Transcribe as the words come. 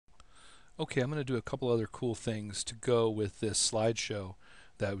Okay, I'm going to do a couple other cool things to go with this slideshow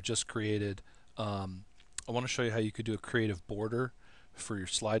that we just created. I want to show you how you could do a creative border for your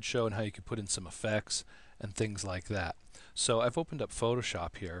slideshow and how you could put in some effects and things like that. So I've opened up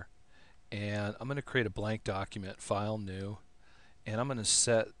Photoshop here, and I'm going to create a blank document, File, New, and I'm going to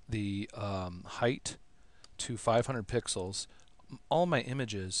set the height to 500 pixels. All my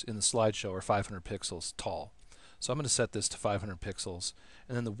images in the slideshow are 500 pixels tall. So I'm going to set this to 500 pixels,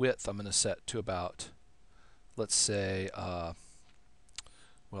 and then the width I'm going to set to about, let's say, well,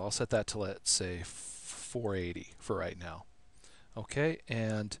 I'll set that to, let's say, 480 for right now. Okay,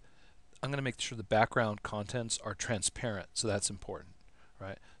 and I'm going to make sure the background contents are transparent, so that's important,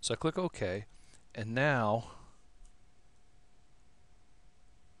 right? So I click OK, and now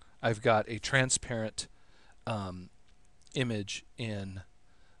I've got a transparent image in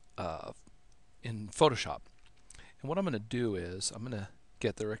Photoshop. And what I'm going to do is I'm going to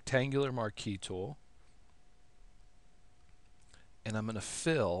get the rectangular marquee tool, and I'm going to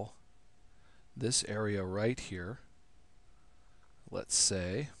fill this area right here, let's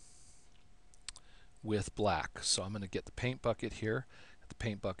say, with black. So I'm going to get the paint bucket here, the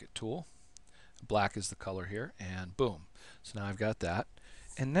paint bucket tool. Black is the color here, and boom. So now I've got that.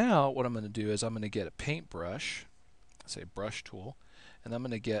 And now what I'm going to do is I'm going to get a paintbrush, say brush tool, and I'm going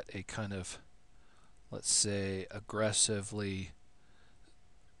to get a kind of, let's say, aggressively,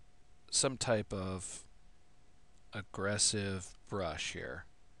 some type of aggressive brush here.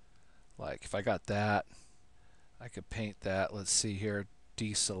 Like if I got that, I could paint that. Let's see here,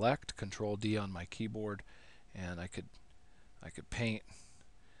 deselect, Control D on my keyboard, and I could paint,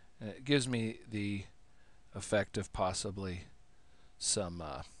 and it gives me the effect of possibly some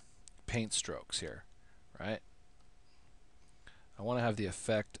paint strokes here, right? I want to have the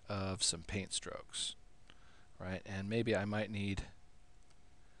effect of some paint strokes, right? And maybe I might need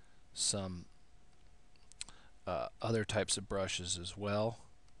some other types of brushes as well,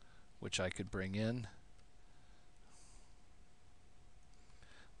 which I could bring in.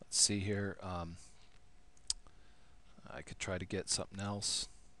 Let's see here. I could try to get something else.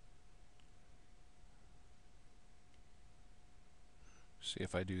 See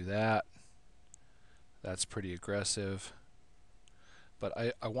if I do that. That's pretty aggressive.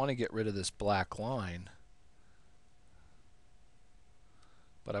 But I want to get rid of this black line.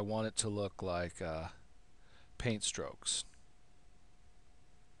 But I want it to look like paint strokes.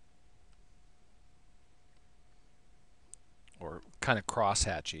 Or kind of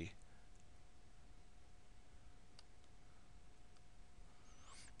crosshatchy.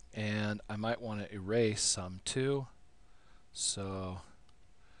 And I might want to erase some too. So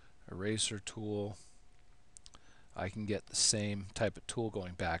eraser tool. I can get the same type of tool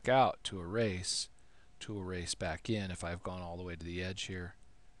going back out to erase back in if I've gone all the way to the edge here.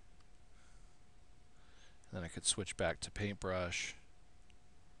 And then I could switch back to paintbrush.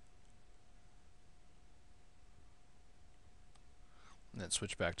 And then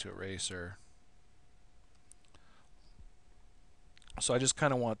switch back to eraser. So I just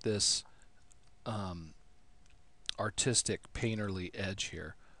kind of want this artistic painterly edge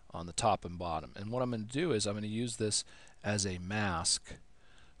here on the top and bottom. And what I'm going to do is I'm going to use this as a mask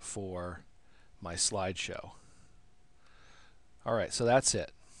for my slideshow. Alright, so that's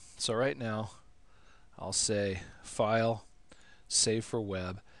it. So right now I'll say File, Save for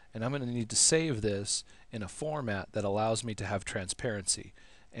Web, and I'm going to need to save this in a format that allows me to have transparency.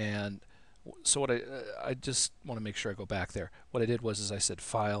 And so what I just want to make sure I go back there. What I did was I said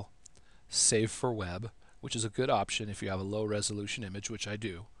File, Save for Web, which is a good option if you have a low resolution image, which I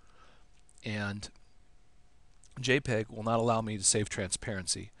do. And JPEG will not allow me to save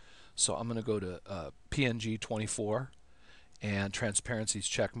transparency. So I'm going to go to PNG 24, and transparency is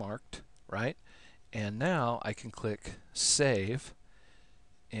check marked, right? And now I can click Save,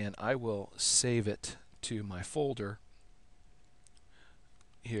 and I will save it to my folder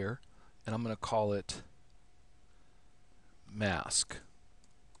here, and I'm going to call it Mask.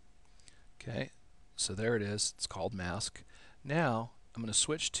 Okay, so there it is. It's called Mask. Now I'm going to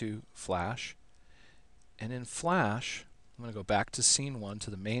switch to Flash, and in Flash I'm going to go back to Scene 1 to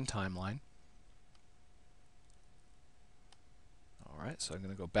the main timeline. Alright, so I'm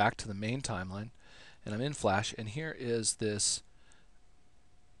going to go back to the main timeline, and I'm in Flash, and here is this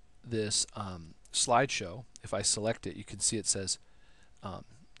slideshow. If I select it, you can see it says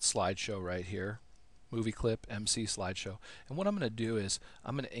slideshow right here, movie clip, MC slideshow. And what I'm going to do is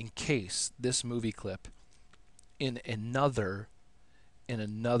I'm going to encase this movie clip in another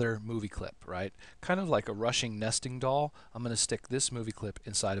movie clip, right? Kind of like a rushing nesting doll. I'm going to stick this movie clip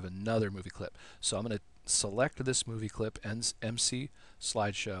inside of another movie clip. So I'm going to select this movie clip, MC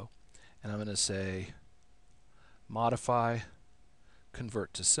slideshow, and I'm going to say modify,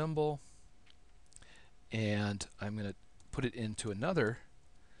 convert to symbol, and I'm going to put it into another,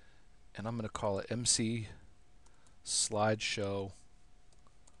 and I'm going to call it MC slideshow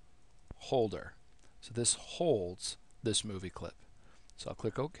holder. So this holds this movie clip. So I'll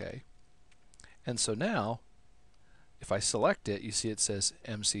click OK. And so now, if I select it, you see it says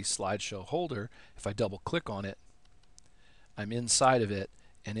MC slideshow holder. If I double click on it, I'm inside of it,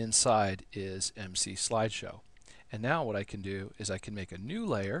 and inside is MC slideshow. And now what I can do is I can make a new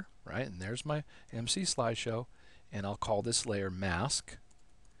layer, right? And there's my MC slideshow, and I'll call this layer mask,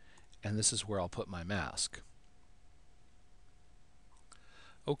 and this is where I'll put my mask.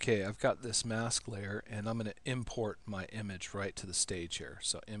 Okay, I've got this mask layer, and I'm going to import my image right to the stage here.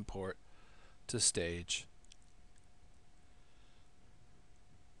 So import to stage,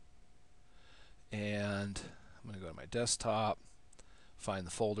 and I'm going to go to my desktop, find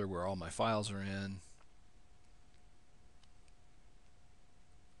the folder where all my files are in,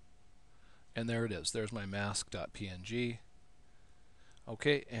 and there it is. There's my mask.png.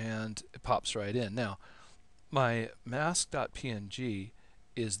 Okay, and it pops right in. Now, my mask.png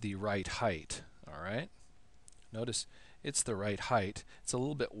is the right height. All right, notice it's the right height. It's a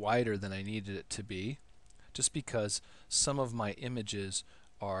little bit wider than I needed it to be, just because some of my images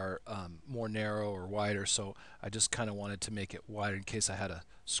are more narrow or wider, so I just kind of wanted to make it wider in case I had a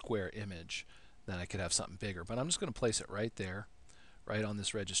square image, then I could have something bigger. But I'm just going to place it right there, right on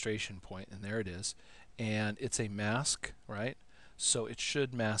this registration point, and there it is. And it's a mask, right? So it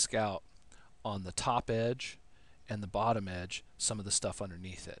should mask out on the top edge and the bottom edge some of the stuff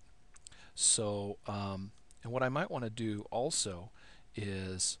underneath it. So and what I might want to do also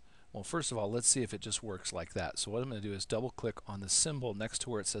is, well, first of all, let's see if it just works like that. So what I'm going to do is double click on the symbol next to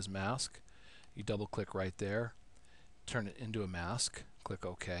where it says mask. You double click right there, turn it into a mask, click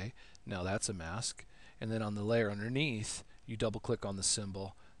OK. Now that's a mask. And then on the layer underneath, you double click on the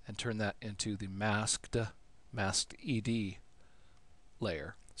symbol and turn that into the masked ED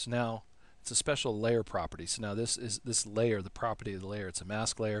layer. So now it's a special layer property. So now this layer, the property of the layer, it's a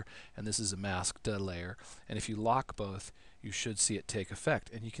mask layer, and this is a masked layer. And if you lock both, you should see it take effect.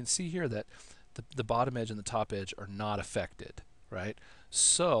 And you can see here that the bottom edge and the top edge are not affected, right?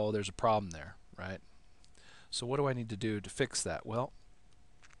 So there's a problem there, right? So what do I need to do to fix that? Well,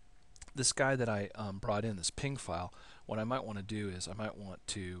 this guy that I brought in, this ping file, what I might want to do is I might want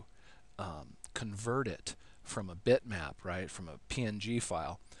to convert it from a bitmap, right, from a PNG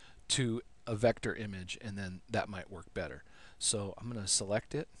file to a vector image, and then that might work better. So I'm going to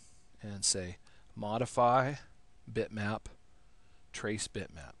select it and say modify bitmap, trace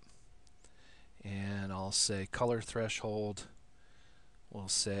bitmap, and I'll say color threshold. I'll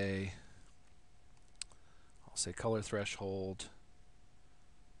say color threshold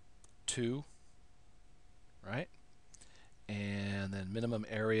 2, right? And then minimum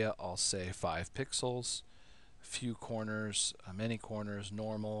area, I'll say 5 pixels. Few corners, many corners,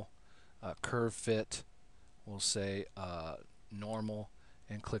 normal. Curve fit, we'll say normal,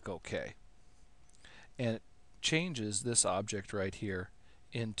 and click OK. And it changes this object right here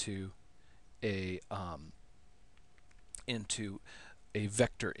into a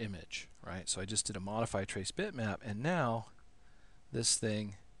vector image, right? So I just did a modify trace bitmap, and now this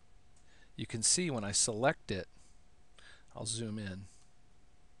thing, you can see when I select it, I'll zoom in.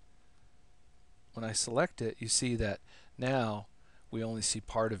 When I select it, you see that now we only see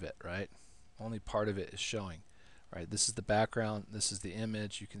part of it, right? Only part of it is showing, right? This is the background, this is the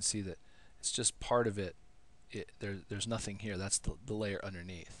image. You can see that it's just part of it. There's nothing here. That's the layer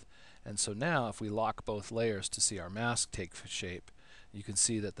underneath. And so now if we lock both layers to see our mask take shape, you can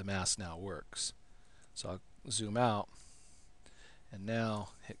see that the mask now works. So I'll zoom out, and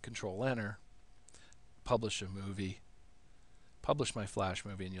now hit Control Enter, publish a movie, publish my Flash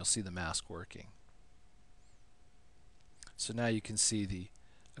movie, and you'll see the mask working. So now you can see the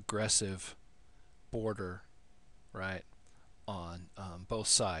aggressive border, right, on both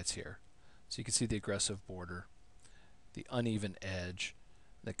sides here. So you can see the aggressive border, the uneven edge,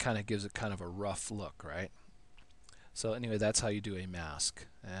 that kind of gives it kind of a rough look, right? So anyway, that's how you do a mask.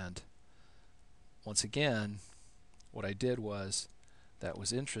 And once again, what I did was, that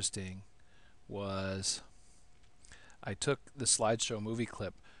was interesting, was I took the slideshow movie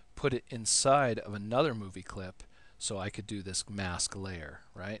clip, put it inside of another movie clip, so I could do this mask layer,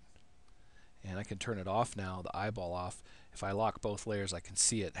 right? And I can turn it off now, the eyeball off. If I lock both layers, I can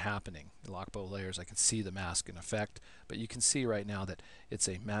see it happening. Lock both layers, I can see the mask in effect. But you can see right now that it's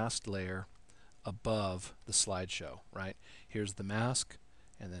a masked layer above the slideshow, right? Here's the mask,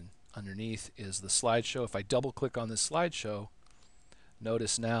 and then underneath is the slideshow. If I double click on this slideshow,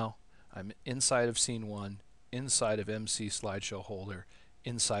 notice now I'm inside of scene 1, inside of MC slideshow holder,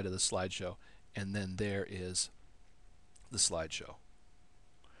 inside of the slideshow, and then there is the slideshow.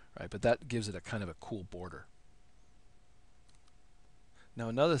 Right, but that gives it a kind of a cool border. Now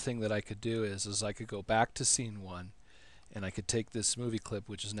another thing that I could do is I could go back to scene 1, and I could take this movie clip,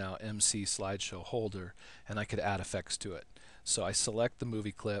 which is now MC slideshow holder, and I could add effects to it. So I select the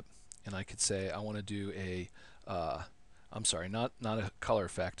movie clip, and I could say I want to do a I'm sorry, not a color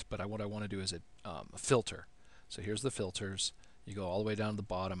effect, but what I want to do is a filter. So here's the filters. You go all the way down to the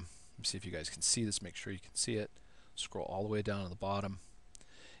bottom. Let me see if you guys can see this. Make sure you can see it. Scroll all the way down to the bottom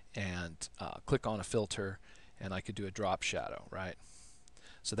and click on a filter, and I could do a drop shadow, right?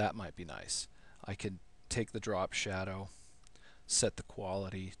 So that might be nice. I could take the drop shadow, set the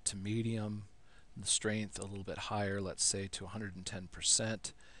quality to medium, the strength a little bit higher, let's say to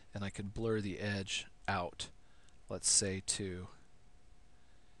 110%, and I could blur the edge out, let's say to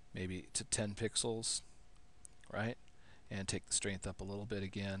maybe to 10 pixels, right? And take the strength up a little bit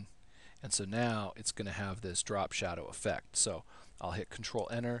again. And so now it's going to have this drop shadow effect. So I'll hit Control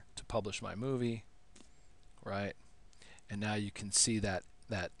Enter to publish my movie, right? And now you can see that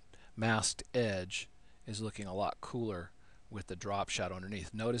masked edge is looking a lot cooler with the drop shadow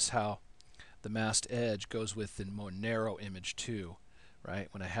underneath. Notice how the masked edge goes with the more narrow image too, right?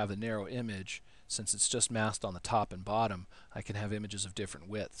 When I have a narrow image, since it's just masked on the top and bottom, I can have images of different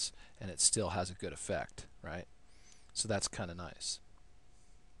widths and it still has a good effect, right? So that's kind of nice.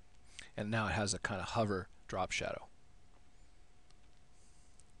 And now it has a kind of hover drop shadow.